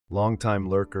Long-time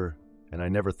lurker, and I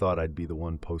never thought I'd be the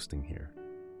one posting here.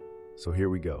 So here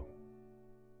we go.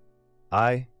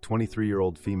 I,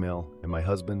 23-year-old female, and my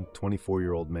husband,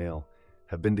 24-year-old male,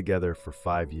 have been together for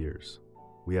 5 years.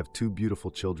 We have 2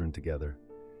 beautiful children together.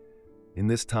 In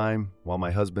this time, while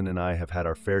my husband and I have had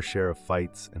our fair share of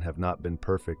fights and have not been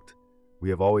perfect, we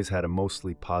have always had a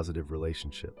mostly positive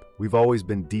relationship. We've always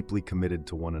been deeply committed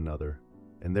to one another,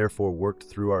 and therefore worked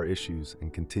through our issues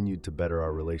and continued to better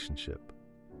our relationship.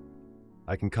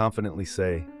 I can confidently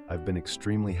say I've been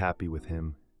extremely happy with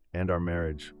him and our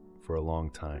marriage for a long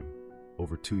time,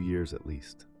 over 2 years at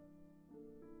least.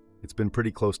 It's been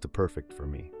pretty close to perfect for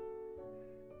me.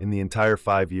 In the entire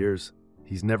 5 years,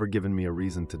 he's never given me a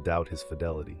reason to doubt his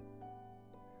fidelity.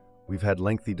 We've had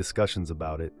lengthy discussions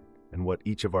about it and what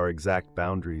each of our exact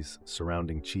boundaries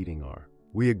surrounding cheating are.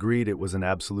 We agreed it was an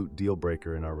absolute deal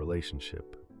breaker in our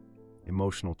relationship,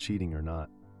 emotional cheating or not.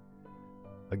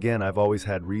 Again, I've always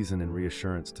had reason and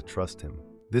reassurance to trust him.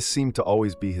 This seemed to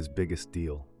always be his biggest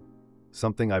deal,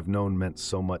 something I've known meant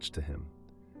so much to him.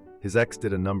 His ex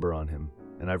did a number on him,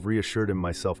 and I've reassured him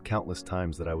myself countless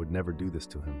times that I would never do this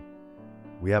to him.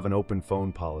 We have an open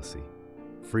phone policy,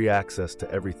 free access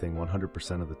to everything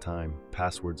 100% of the time,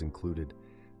 passwords included.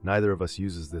 Neither of us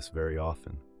uses this very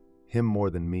often. Him more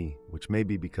than me, which may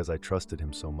be because I trusted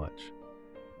him so much.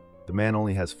 The man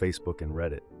only has Facebook and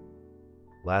Reddit.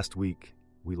 Last week,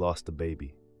 we lost a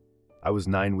baby. I was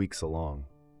 9 weeks along.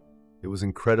 It was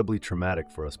incredibly traumatic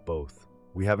for us both.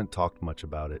 We haven't talked much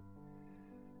about it.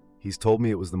 He's told me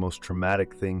it was the most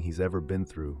traumatic thing he's ever been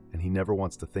through, and he never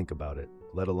wants to think about it,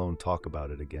 let alone talk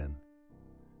about it again.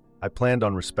 I planned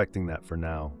on respecting that for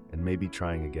now, and maybe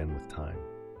trying again with time.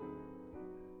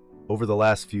 Over the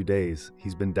last few days,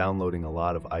 he's been downloading a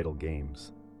lot of idle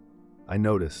games. I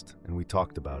noticed, and we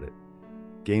talked about it.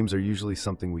 Games are usually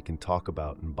something we can talk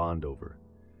about and bond over.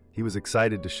 He was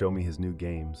excited to show me his new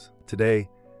games. Today,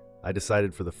 I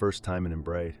decided for the first time in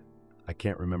Embrace, I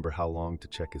can't remember how long, to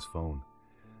check his phone.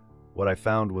 What I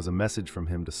found was a message from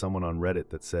him to someone on Reddit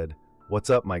that said, "What's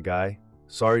up, my guy?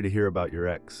 Sorry to hear about your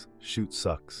ex. Shoot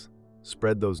sucks.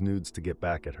 Spread those nudes to get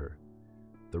back at her."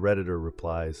 The Redditor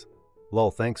replies,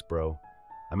 "Lol, thanks bro.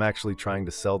 I'm actually trying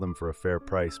to sell them for a fair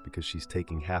price because she's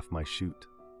taking half my shoot.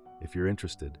 If you're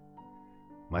interested."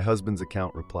 My husband's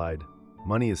account replied,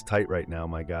 "Money is tight right now,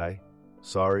 my guy.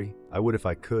 Sorry, I would if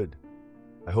I could.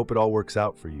 I hope it all works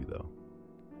out for you though."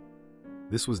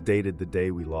 This was dated the day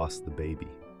we lost the baby.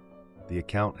 The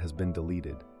account has been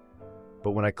deleted.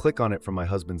 But when I click on it from my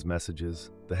husband's messages,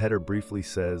 the header briefly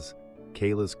says,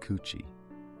 "Kayla's Coochie."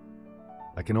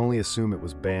 I can only assume it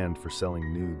was banned for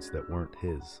selling nudes that weren't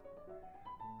his.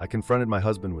 I confronted my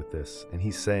husband with this, and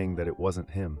he's saying that it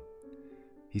wasn't him.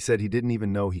 He said he didn't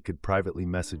even know he could privately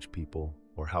message people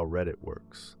or how Reddit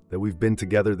works. That we've been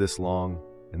together this long,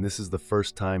 and this is the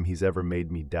first time he's ever made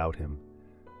me doubt him,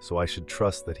 so I should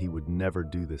trust that he would never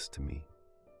do this to me.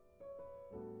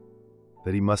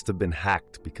 That he must have been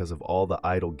hacked because of all the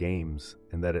idle games,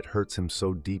 and that it hurts him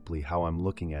so deeply how I'm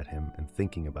looking at him and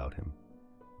thinking about him.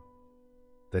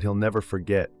 That he'll never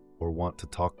forget or want to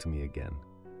talk to me again.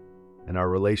 And our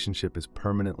relationship is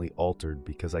permanently altered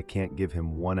because I can't give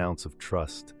him 1 ounce of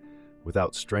trust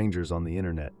without strangers on the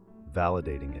internet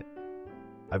validating it.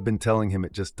 I've been telling him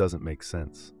it just doesn't make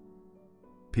sense.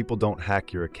 People don't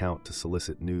hack your account to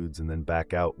solicit nudes and then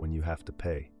back out when you have to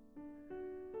pay.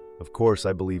 Of course,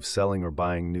 I believe selling or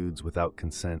buying nudes without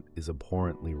consent is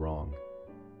abhorrently wrong.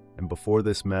 And before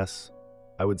this mess,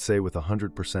 I would say with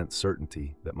 100%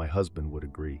 certainty that my husband would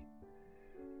agree.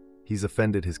 He's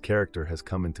offended his character has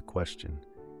come into question,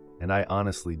 and I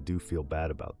honestly do feel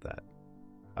bad about that.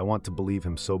 I want to believe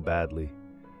him so badly,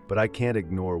 but I can't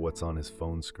ignore what's on his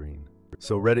phone screen.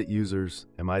 So Reddit users,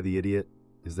 am I the idiot?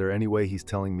 Is there any way he's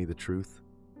telling me the truth?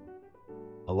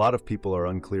 A lot of people are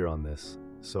unclear on this,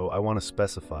 so I want to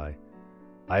specify.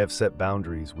 I have set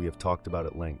boundaries we have talked about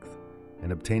at length,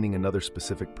 and obtaining another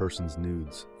specific person's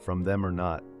nudes, from them or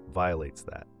not, violates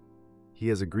that. He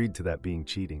has agreed to that being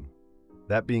cheating.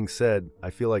 That being said, I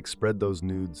feel like spread those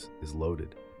nudes is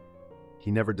loaded.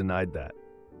 He never denied that.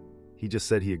 He just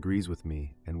said he agrees with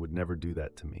me and would never do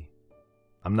that to me.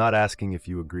 I'm not asking if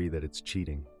you agree that it's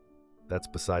cheating. That's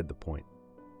beside the point.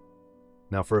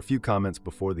 Now for a few comments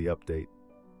before the update.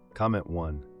 Comment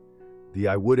 1. The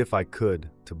 "I would if I could"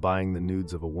 to buying the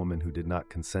nudes of a woman who did not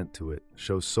consent to it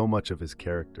shows so much of his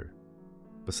character.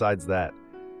 Besides that,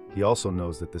 he also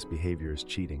knows that this behavior is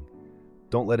cheating.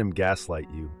 Don't let him gaslight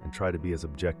you and try to be as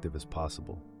objective as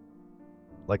possible.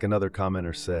 Like another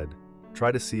commenter said,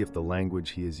 try to see if the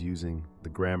language he is using, the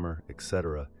grammar,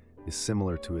 etc., is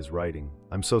similar to his writing.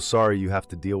 "I'm so sorry you have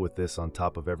to deal with this on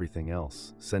top of everything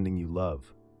else. Sending you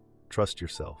love." Trust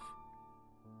yourself.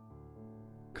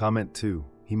 Comment 2.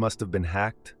 He must have been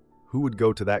hacked? Who would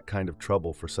go to that kind of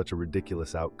trouble for such a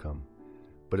ridiculous outcome?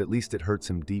 But at least it hurts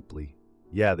him deeply.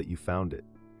 Yeah, that you found it.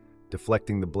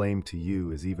 Deflecting the blame to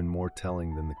you is even more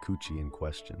telling than the coochie in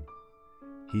question.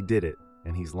 He did it,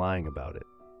 and he's lying about it.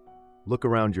 Look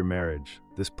around your marriage.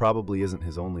 This probably isn't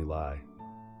his only lie.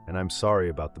 And I'm sorry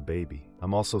about the baby.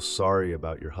 I'm also sorry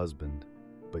about your husband,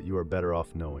 but you are better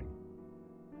off knowing.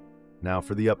 Now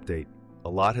for the update. A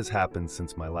lot has happened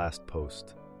since my last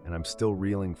post, and I'm still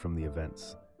reeling from the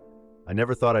events. I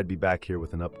never thought I'd be back here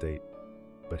with an update,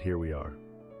 but here we are.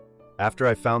 After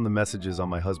I found the messages on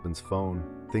my husband's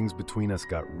phone, things between us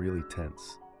got really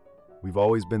tense. We've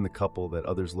always been the couple that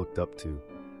others looked up to,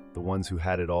 the ones who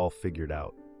had it all figured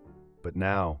out. But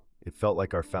now, it felt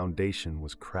like our foundation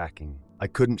was cracking. I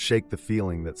couldn't shake the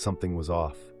feeling that something was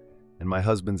off, and my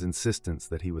husband's insistence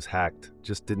that he was hacked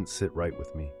just didn't sit right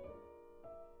with me.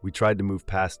 We tried to move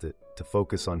past it, to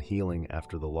focus on healing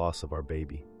after the loss of our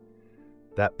baby.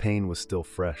 That pain was still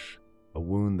fresh, a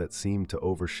wound that seemed to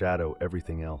overshadow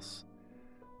everything else.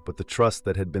 But the trust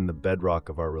that had been the bedrock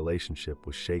of our relationship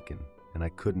was shaken, and I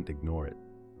couldn't ignore it.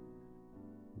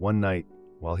 One night,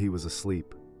 while he was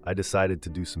asleep, I decided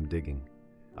to do some digging.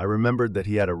 I remembered that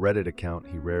he had a Reddit account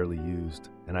he rarely used,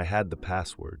 and I had the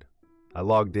password. I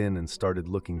logged in and started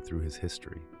looking through his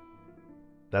history.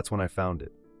 That's when I found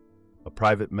it. A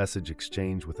private message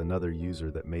exchange with another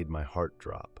user that made my heart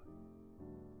drop.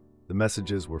 The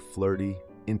messages were flirty,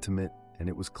 intimate, and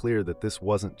it was clear that this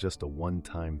wasn't just a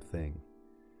one-time thing.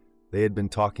 They had been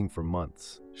talking for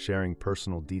months, sharing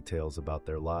personal details about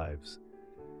their lives.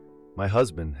 My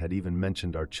husband had even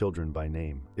mentioned our children by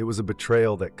name. It was a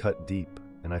betrayal that cut deep,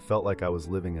 and I felt like I was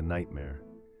living a nightmare.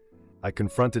 I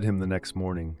confronted him the next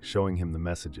morning, showing him the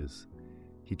messages.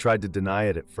 He tried to deny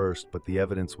it at first, but the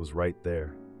evidence was right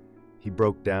there. He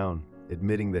broke down,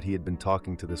 admitting that he had been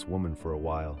talking to this woman for a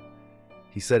while.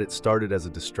 He said it started as a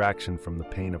distraction from the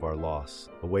pain of our loss,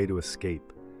 a way to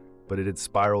escape, but it had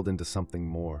spiraled into something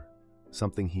more,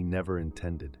 something he never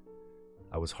intended.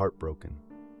 I was heartbroken.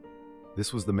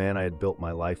 This was the man I had built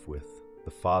my life with, the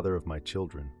father of my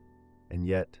children. And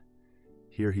yet,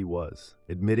 here he was,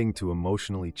 admitting to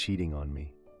emotionally cheating on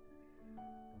me.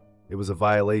 It was a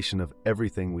violation of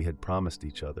everything we had promised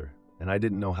each other, and I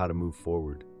didn't know how to move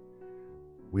forward.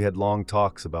 We had long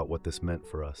talks about what this meant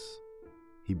for us.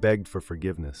 He begged for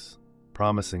forgiveness,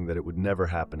 promising that it would never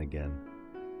happen again.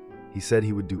 He said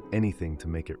he would do anything to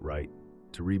make it right,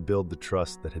 to rebuild the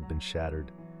trust that had been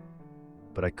shattered.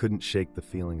 But I couldn't shake the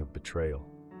feeling of betrayal.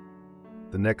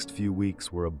 The next few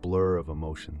weeks were a blur of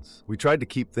emotions. We tried to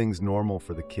keep things normal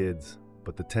for the kids,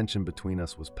 but the tension between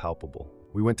us was palpable.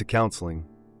 We went to counseling,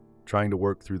 trying to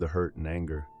work through the hurt and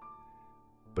anger.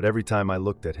 But every time I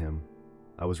looked at him,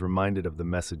 I was reminded of the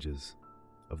messages,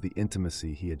 of the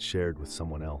intimacy he had shared with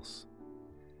someone else.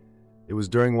 It was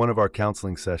during one of our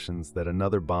counseling sessions that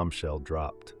another bombshell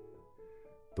dropped.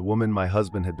 The woman my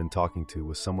husband had been talking to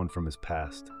was someone from his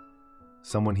past,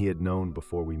 someone he had known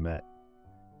before we met.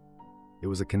 It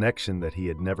was a connection that he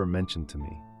had never mentioned to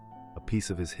me, a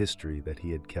piece of his history that he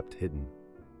had kept hidden.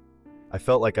 I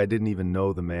felt like I didn't even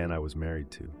know the man I was married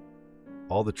to.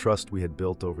 All the trust we had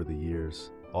built over the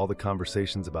years, all the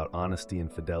conversations about honesty and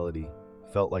fidelity,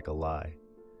 felt like a lie.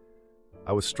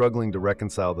 I was struggling to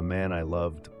reconcile the man I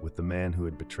loved with the man who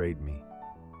had betrayed me.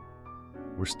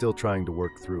 We're still trying to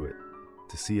work through it,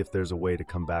 to see if there's a way to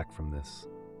come back from this.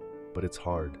 But it's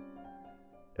hard.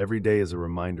 Every day is a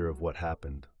reminder of what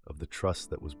happened, of the trust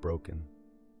that was broken.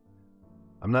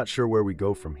 I'm not sure where we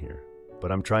go from here,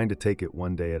 but I'm trying to take it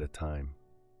one day at a time.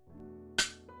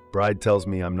 Bride tells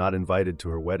me I'm not invited to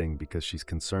her wedding because she's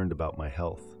concerned about my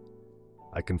health.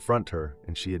 I confront her,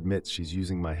 and she admits she's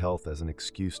using my health as an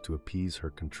excuse to appease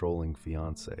her controlling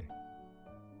fiancé.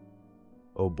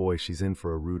 Oh boy, she's in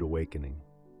for a rude awakening.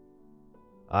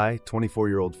 I,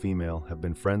 24-year-old female, have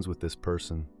been friends with this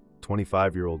person,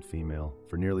 25-year-old female,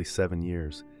 for nearly 7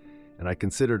 years, and I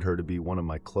considered her to be one of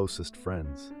my closest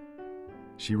friends.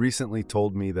 She recently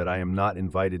told me that I am not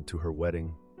invited to her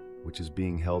wedding, which is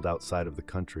being held outside of the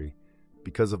country,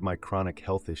 because of my chronic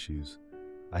health issues.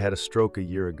 I had a stroke a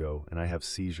year ago, and I have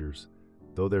seizures,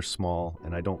 though they're small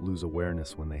and I don't lose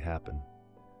awareness when they happen.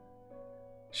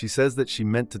 She says that she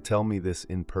meant to tell me this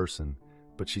in person,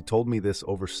 but she told me this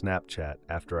over Snapchat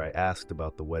after I asked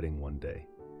about the wedding one day.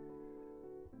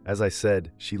 As I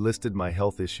said, she listed my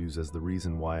health issues as the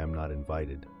reason why I'm not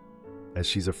invited, as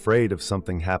she's afraid of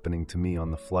something happening to me on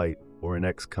the flight or in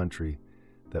X country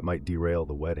that might derail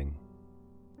the wedding.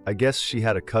 I guess she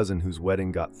had a cousin whose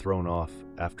wedding got thrown off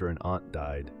after an aunt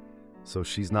died, so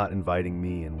she's not inviting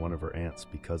me and one of her aunts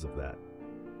because of that.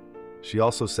 She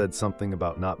also said something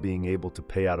about not being able to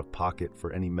pay out of pocket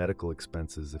for any medical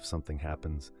expenses if something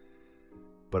happens,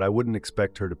 but I wouldn't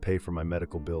expect her to pay for my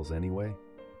medical bills anyway,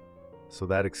 so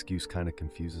that excuse kind of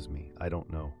confuses me. I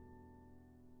don't know.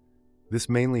 This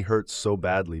mainly hurts so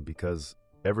badly because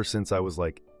ever since I was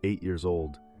like 8 years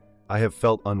old, I have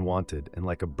felt unwanted and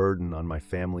like a burden on my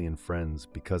family and friends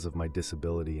because of my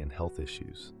disability and health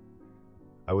issues.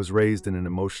 I was raised in an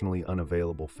emotionally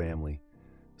unavailable family,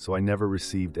 so I never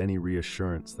received any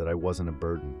reassurance that I wasn't a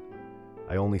burden.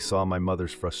 I only saw my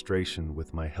mother's frustration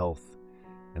with my health,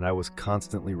 and I was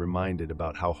constantly reminded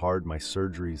about how hard my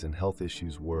surgeries and health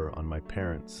issues were on my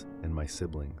parents and my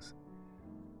siblings.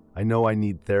 I know I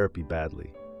need therapy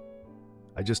badly.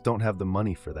 I just don't have the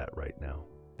money for that right now.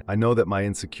 I know that my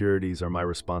insecurities are my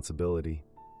responsibility,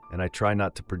 and I try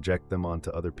not to project them onto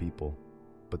other people,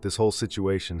 but this whole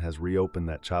situation has reopened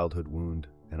that childhood wound,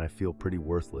 and I feel pretty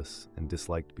worthless and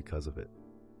disliked because of it.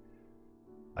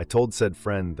 I told said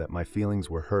friend that my feelings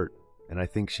were hurt, and I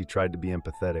think she tried to be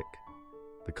empathetic.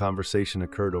 The conversation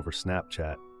occurred over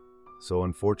Snapchat, so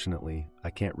unfortunately, I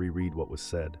can't reread what was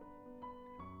said.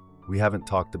 We haven't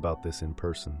talked about this in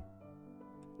person,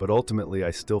 but ultimately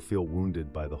I still feel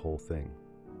wounded by the whole thing.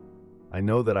 I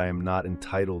know that I am not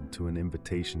entitled to an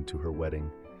invitation to her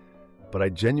wedding, but I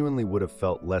genuinely would have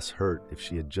felt less hurt if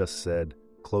she had just said,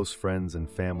 "Close friends and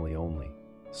family only.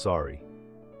 Sorry."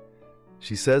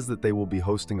 She says that they will be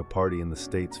hosting a party in the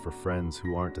States for friends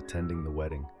who aren't attending the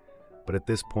wedding, but at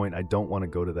this point I don't want to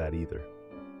go to that either.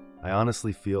 I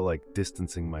honestly feel like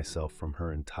distancing myself from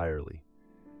her entirely.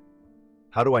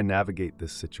 How do I navigate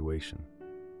this situation?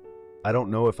 I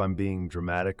don't know if I'm being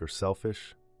dramatic or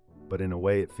selfish, but in a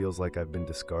way it feels like I've been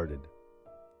discarded.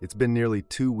 It's been nearly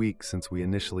 2 weeks since we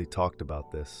initially talked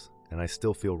about this, and I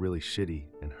still feel really shitty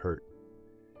and hurt.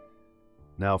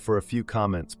 Now for a few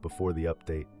comments before the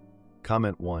update.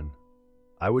 Comment 1.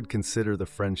 I would consider the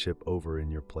friendship over in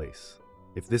your place.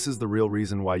 If this is the real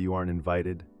reason why you aren't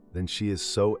invited, then she is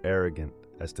so arrogant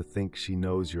as to think she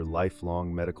knows your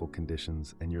lifelong medical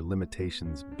conditions and your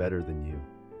limitations better than you.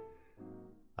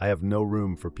 I have no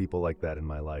room for people like that in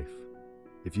my life.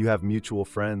 If you have mutual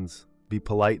friends, be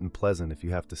polite and pleasant if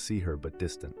you have to see her, but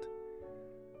distant.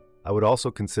 I would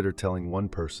also consider telling one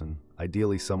person,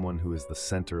 ideally someone who is the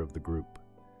center of the group.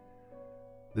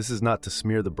 This is not to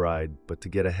smear the bride, but to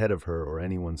get ahead of her or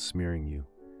anyone smearing you.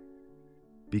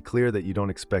 Be clear that you don't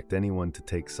expect anyone to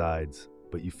take sides,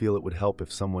 but you feel it would help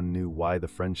if someone knew why the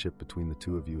friendship between the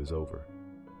two of you is over.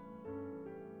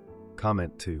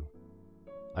 Comment 2.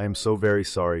 I am so very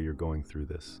sorry you're going through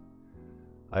this.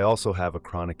 I also have a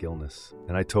chronic illness,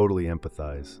 and I totally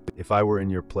empathize. If I were in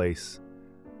your place,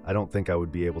 I don't think I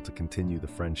would be able to continue the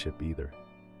friendship either.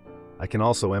 I can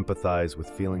also empathize with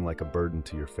feeling like a burden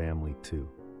to your family too.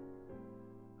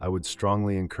 I would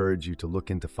strongly encourage you to look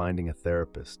into finding a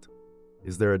therapist.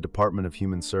 Is there a Department of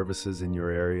Human Services in your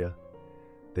area?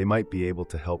 They might be able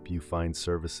to help you find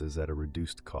services at a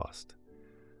reduced cost.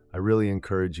 I really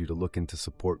encourage you to look into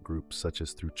support groups such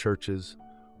as through churches,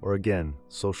 or again,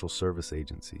 social service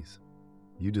agencies.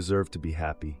 You deserve to be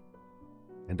happy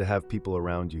and to have people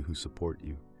around you who support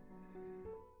you.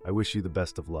 I wish you the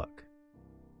best of luck.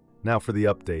 Now for the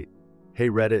update. Hey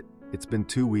Reddit, it's been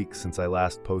 2 weeks since I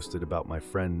last posted about my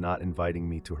friend not inviting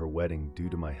me to her wedding due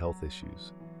to my health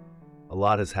issues. A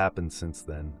lot has happened since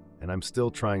then, and I'm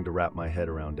still trying to wrap my head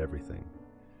around everything.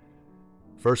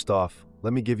 First off,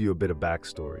 let me give you a bit of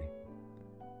backstory.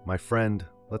 My friend,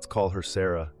 let's call her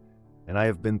Sarah, and I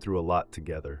have been through a lot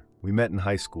together. We met in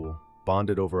high school,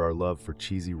 bonded over our love for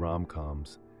cheesy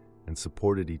rom-coms, and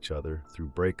supported each other through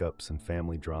breakups and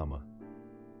family drama.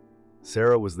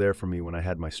 Sarah was there for me when I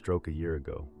had my stroke a year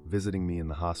ago, visiting me in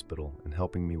the hospital and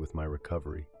helping me with my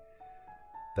recovery.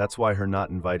 That's why her not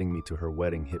inviting me to her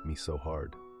wedding hit me so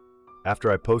hard.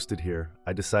 After I posted here,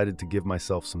 I decided to give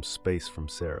myself some space from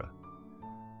Sarah.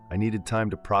 I needed time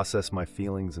to process my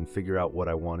feelings and figure out what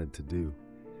I wanted to do.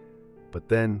 But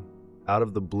then, out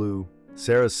of the blue,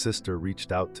 Sarah's sister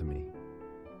reached out to me.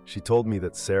 She told me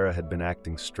that Sarah had been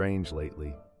acting strange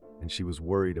lately, and she was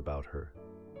worried about her.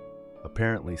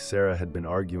 Apparently, Sarah had been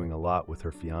arguing a lot with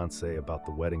her fiancé about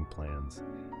the wedding plans,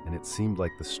 and it seemed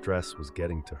like the stress was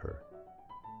getting to her.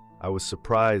 I was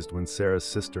surprised when Sarah's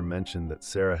sister mentioned that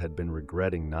Sarah had been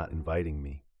regretting not inviting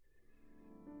me.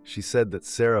 She said that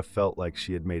Sarah felt like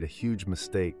she had made a huge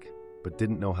mistake, but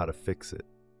didn't know how to fix it.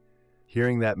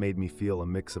 Hearing that made me feel a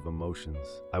mix of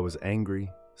emotions. I was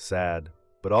angry, sad,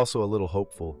 but also a little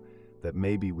hopeful that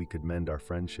maybe we could mend our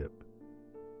friendship.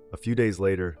 A few days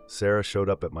later, Sarah showed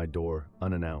up at my door,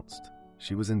 unannounced.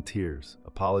 She was in tears,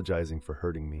 apologizing for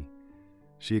hurting me.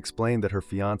 She explained that her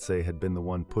fiancé had been the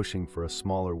one pushing for a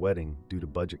smaller wedding due to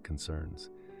budget concerns,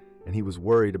 and he was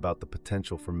worried about the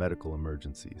potential for medical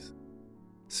emergencies.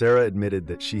 Sarah admitted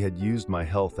that she had used my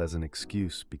health as an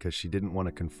excuse because she didn't want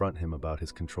to confront him about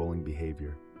his controlling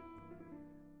behavior.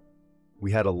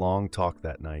 We had a long talk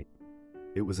that night.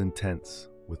 It was intense,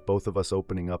 with both of us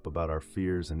opening up about our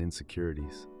fears and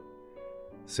insecurities.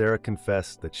 Sarah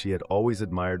confessed that she had always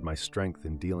admired my strength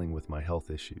in dealing with my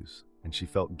health issues, and she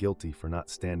felt guilty for not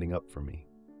standing up for me.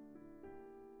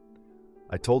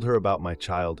 I told her about my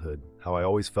childhood, how I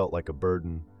always felt like a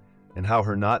burden, and how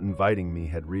her not inviting me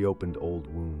had reopened old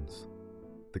wounds.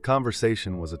 The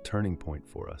conversation was a turning point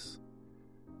for us.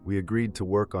 We agreed to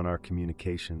work on our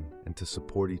communication and to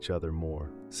support each other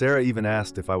more. Sarah even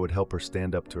asked if I would help her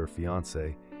stand up to her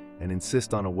fiancé and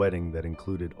insist on a wedding that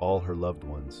included all her loved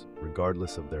ones,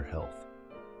 regardless of their health.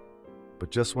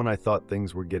 But just when I thought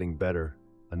things were getting better,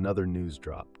 another news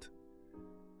dropped.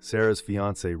 Sarah's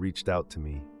fiancé reached out to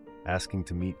me, asking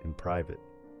to meet in private.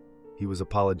 He was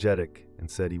apologetic and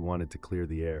said he wanted to clear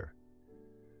the air.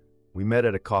 We met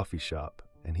at a coffee shop,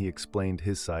 and he explained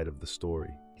his side of the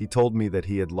story. He told me that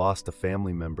he had lost a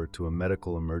family member to a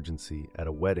medical emergency at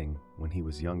a wedding when he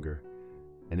was younger,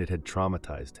 and it had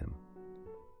traumatized him.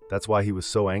 That's why he was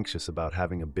so anxious about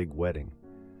having a big wedding.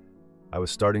 I was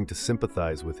starting to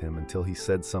sympathize with him until he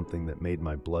said something that made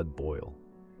my blood boil.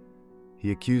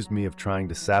 He accused me of trying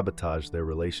to sabotage their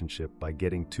relationship by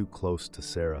getting too close to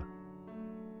Sarah.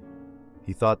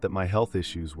 He thought that my health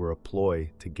issues were a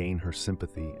ploy to gain her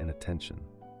sympathy and attention.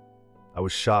 I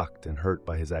was shocked and hurt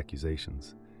by his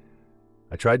accusations.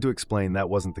 I tried to explain that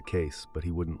wasn't the case, but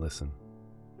he wouldn't listen.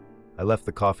 I left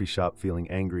the coffee shop feeling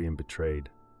angry and betrayed.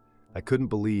 I couldn't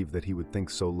believe that he would think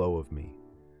so low of me.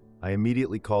 I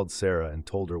immediately called Sarah and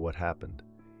told her what happened.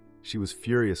 She was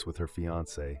furious with her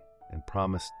fiancé and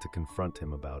promised to confront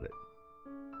him about it.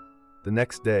 The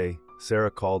next day,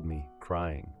 Sarah called me,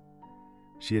 crying.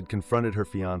 She had confronted her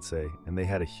fiancé, and they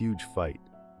had a huge fight.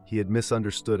 He had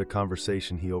misunderstood a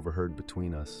conversation he overheard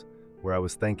between us, where I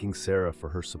was thanking Sarah for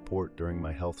her support during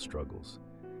my health struggles.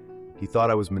 He thought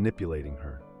I was manipulating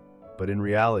her, but in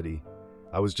reality,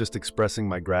 I was just expressing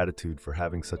my gratitude for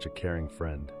having such a caring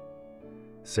friend.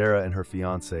 Sarah and her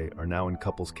fiancé are now in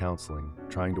couples counseling,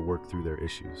 trying to work through their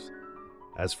issues.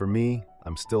 As for me,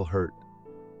 I'm still hurt,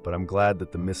 but I'm glad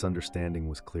that the misunderstanding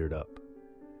was cleared up.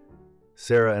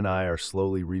 Sarah and I are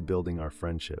slowly rebuilding our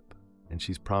friendship, and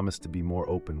she's promised to be more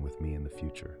open with me in the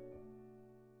future.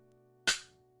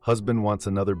 Husband wants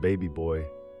another baby boy,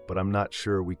 but I'm not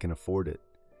sure we can afford it.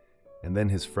 And then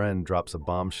his friend drops a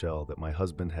bombshell that my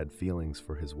husband had feelings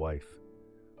for his wife.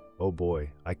 Oh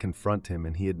boy, I confront him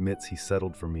and he admits he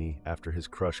settled for me after his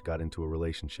crush got into a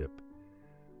relationship.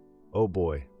 Oh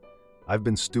boy, I've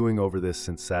been stewing over this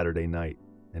since Saturday night,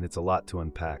 and it's a lot to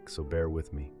unpack, so bear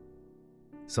with me.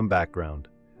 Some background.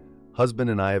 Husband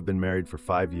and I have been married for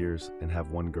 5 years and have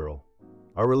one girl.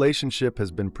 Our relationship has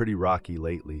been pretty rocky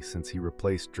lately since he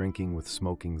replaced drinking with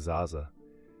smoking Zaza.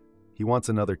 He wants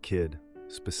another kid,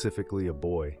 specifically a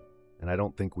boy, and I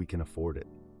don't think we can afford it.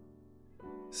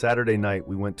 Saturday night,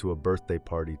 we went to a birthday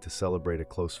party to celebrate a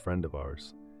close friend of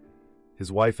ours.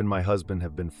 His wife and my husband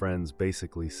have been friends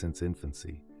basically since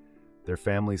infancy. Their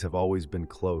families have always been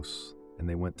close, and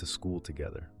they went to school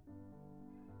together.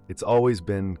 It's always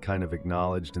been kind of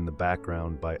acknowledged in the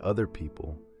background by other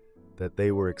people that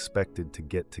they were expected to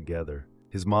get together.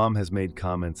 His mom has made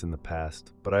comments in the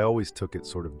past, but I always took it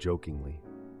sort of jokingly.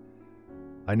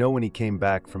 I know when he came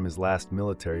back from his last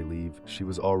military leave, she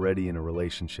was already in a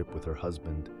relationship with her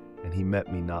husband, and he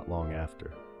met me not long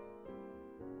after.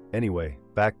 Anyway,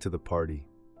 back to the party.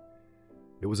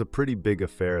 It was a pretty big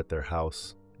affair at their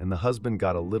house, and the husband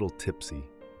got a little tipsy,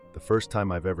 the first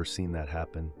time I've ever seen that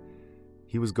happen.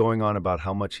 He was going on about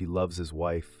how much he loves his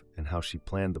wife and how she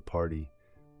planned the party,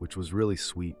 which was really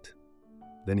sweet.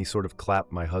 Then he sort of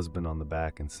clapped my husband on the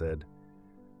back and said,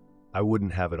 "I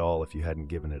wouldn't have it all if you hadn't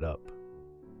given it up."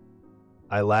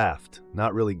 I laughed,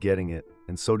 not really getting it,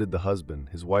 and so did the husband.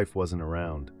 His wife wasn't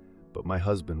around, but my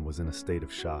husband was in a state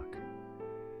of shock.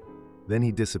 Then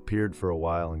he disappeared for a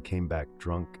while and came back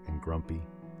drunk and grumpy.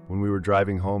 When we were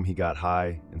driving home, he got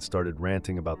high and started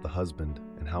ranting about the husband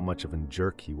and how much of a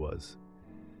jerk he was.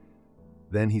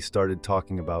 Then he started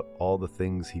talking about all the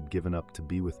things he'd given up to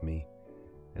be with me,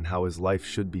 and how his life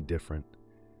should be different,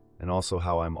 and also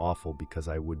how I'm awful because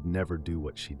I would never do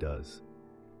what she does.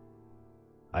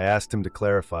 I asked him to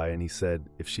clarify, and he said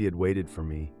if she had waited for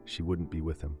me, she wouldn't be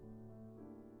with him.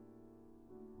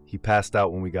 He passed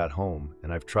out when we got home,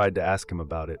 and I've tried to ask him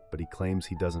about it, but he claims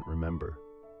he doesn't remember.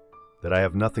 That I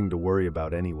have nothing to worry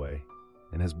about anyway,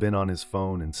 and has been on his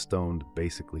phone and stoned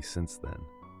basically since then.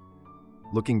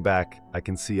 Looking back, I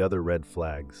can see other red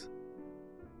flags.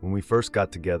 When we first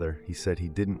got together, he said he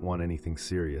didn't want anything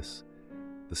serious,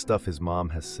 the stuff his mom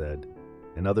has said,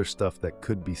 and other stuff that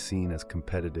could be seen as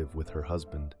competitive with her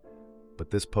husband. But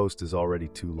this post is already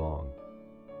too long.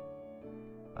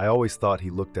 I always thought he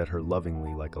looked at her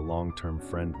lovingly like a long-term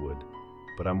friend would,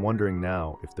 but I'm wondering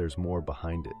now if there's more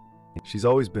behind it. She's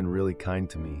always been really kind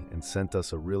to me and sent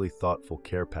us a really thoughtful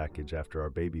care package after our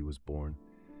baby was born.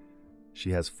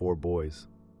 She has 4 boys.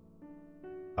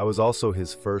 I was also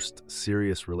his first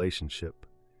serious relationship,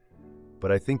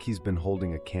 but I think he's been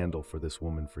holding a candle for this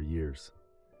woman for years.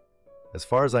 As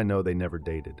far as I know, they never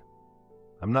dated.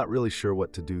 I'm not really sure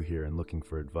what to do here and looking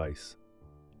for advice.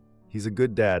 He's a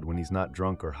good dad when he's not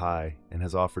drunk or high and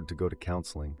has offered to go to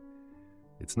counseling.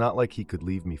 It's not like he could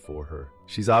leave me for her.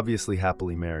 She's obviously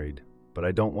happily married, but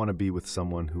I don't want to be with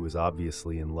someone who is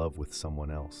obviously in love with someone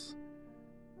else.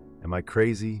 Am I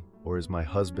crazy, or is my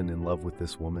husband in love with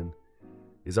this woman?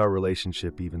 Is our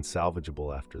relationship even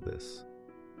salvageable after this?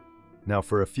 Now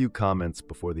for a few comments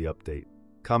before the update.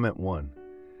 Comment 1.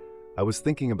 I was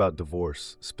thinking about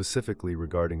divorce, specifically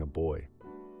regarding a boy.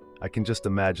 I can just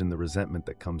imagine the resentment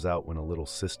that comes out when a little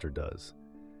sister does.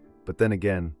 But then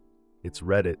again, it's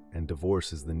Reddit and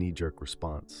divorce is the knee-jerk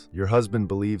response. Your husband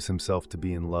believes himself to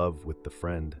be in love with the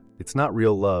friend. It's not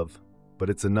real love, but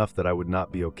it's enough that I would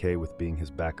not be okay with being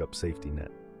his backup safety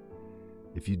net.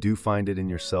 If you do find it in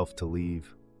yourself to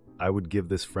leave, I would give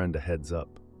this friend a heads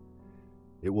up.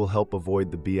 It will help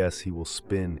avoid the BS he will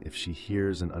spin if she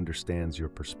hears and understands your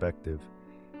perspective,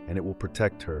 and it will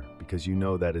protect her because you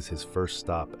know that is his first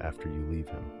stop after you leave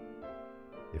him.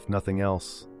 If nothing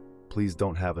else, please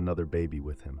don't have another baby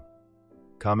with him.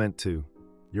 Comment 2.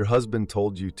 Your husband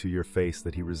told you to your face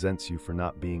that he resents you for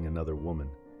not being another woman.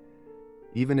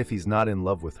 Even if he's not in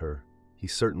love with her, he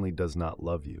certainly does not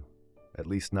love you, at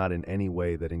least not in any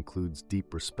way that includes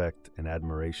deep respect and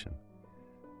admiration.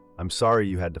 I'm sorry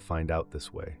you had to find out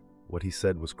this way. What he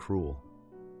said was cruel.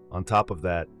 On top of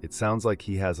that, it sounds like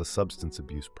he has a substance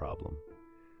abuse problem.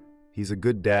 He's a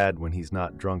good dad when he's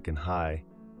not drunk and high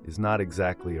is not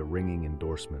exactly a ringing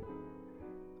endorsement.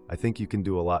 I think you can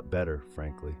do a lot better,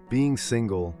 frankly. Being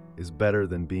single is better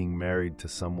than being married to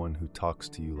someone who talks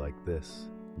to you like this.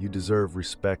 You deserve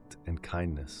respect and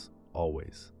kindness,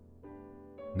 always.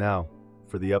 Now,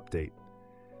 for the update.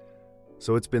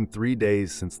 So it's been 3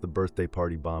 days since the birthday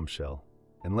party bombshell,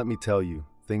 and let me tell you,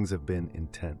 things have been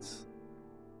intense.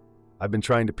 I've been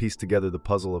trying to piece together the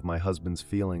puzzle of my husband's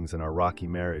feelings and our rocky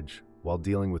marriage while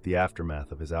dealing with the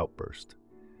aftermath of his outburst.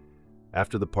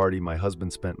 After the party, my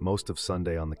husband spent most of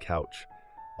Sunday on the couch,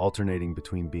 alternating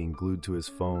between being glued to his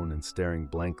phone and staring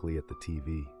blankly at the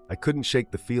TV. I couldn't shake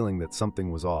the feeling that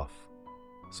something was off,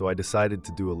 so I decided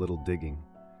to do a little digging.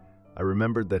 I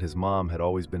remembered that his mom had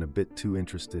always been a bit too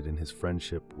interested in his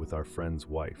friendship with our friend's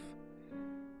wife.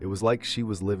 It was like she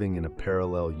was living in a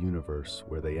parallel universe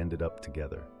where they ended up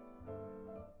together.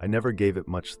 I never gave it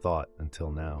much thought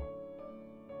until now.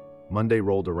 Monday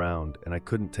rolled around and I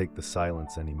couldn't take the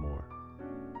silence anymore.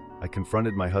 I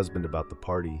confronted my husband about the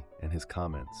party and his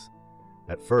comments.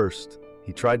 At first,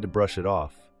 he tried to brush it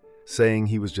off, saying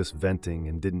he was just venting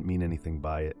and didn't mean anything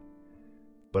by it.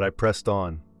 But I pressed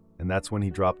on, and that's when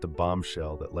he dropped a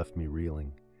bombshell that left me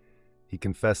reeling. He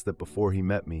confessed that before he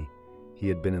met me, he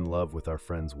had been in love with our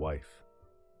friend's wife.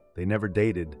 They never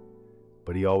dated,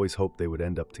 but he always hoped they would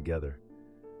end up together.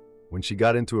 When she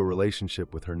got into a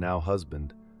relationship with her now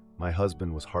husband, my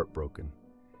husband was heartbroken.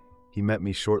 He met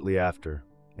me shortly after,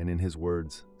 and in his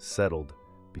words, settled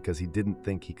because he didn't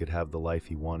think he could have the life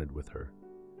he wanted with her.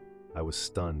 I was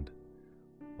stunned.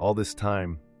 All this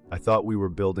time, I thought we were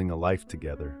building a life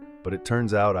together, but it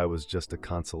turns out I was just a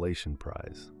consolation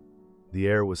prize. The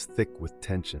air was thick with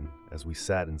tension as we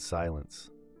sat in silence,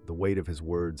 the weight of his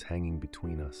words hanging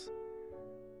between us.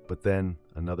 But then,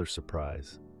 another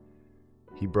surprise.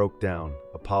 He broke down,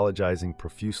 apologizing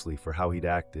profusely for how he'd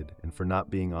acted and for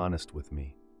not being honest with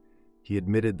me. He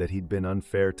admitted that he'd been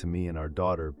unfair to me and our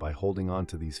daughter by holding on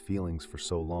to these feelings for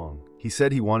so long. He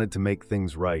said he wanted to make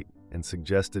things right and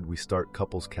suggested we start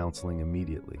couples counseling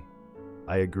immediately.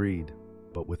 I agreed,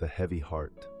 but with a heavy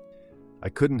heart. I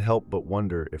couldn't help but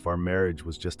wonder if our marriage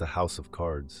was just a house of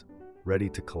cards, ready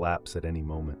to collapse at any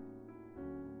moment.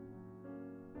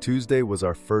 Tuesday was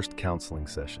our first counseling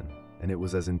session, and it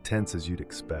was as intense as you'd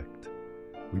expect.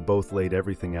 We both laid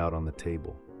everything out on the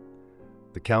table.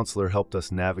 The counselor helped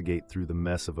us navigate through the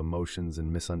mess of emotions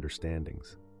and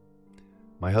misunderstandings.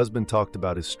 My husband talked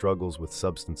about his struggles with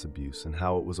substance abuse and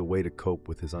how it was a way to cope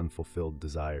with his unfulfilled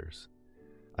desires.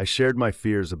 I shared my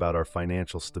fears about our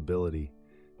financial stability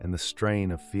and the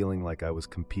strain of feeling like I was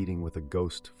competing with a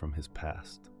ghost from his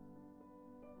past.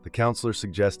 The counselor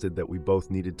suggested that we both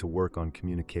needed to work on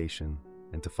communication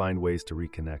and to find ways to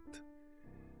reconnect.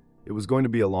 It was going to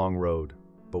be a long road,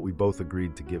 but we both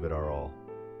agreed to give it our all.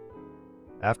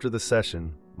 After the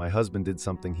session, my husband did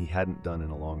something he hadn't done in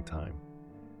a long time.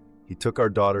 He took our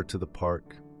daughter to the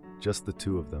park, just the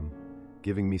two of them,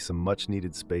 giving me some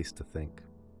much-needed space to think.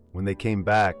 When they came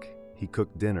back, he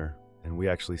cooked dinner, and we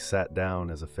actually sat down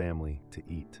as a family to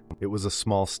eat. It was a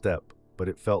small step, but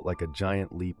it felt like a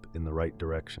giant leap in the right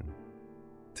direction.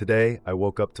 Today, I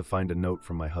woke up to find a note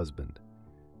from my husband.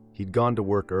 He'd gone to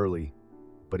work early,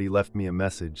 but he left me a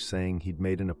message saying he'd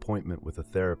made an appointment with a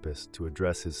therapist to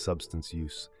address his substance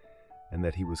use and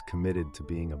that he was committed to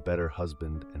being a better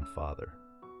husband and father.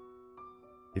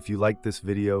 If you liked this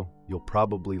video, you'll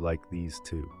probably like these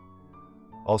too.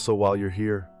 Also, while you're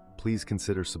here, please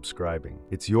consider subscribing.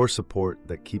 It's your support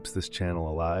that keeps this channel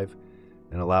alive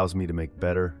and allows me to make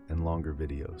better and longer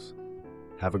videos.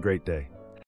 Have a great day.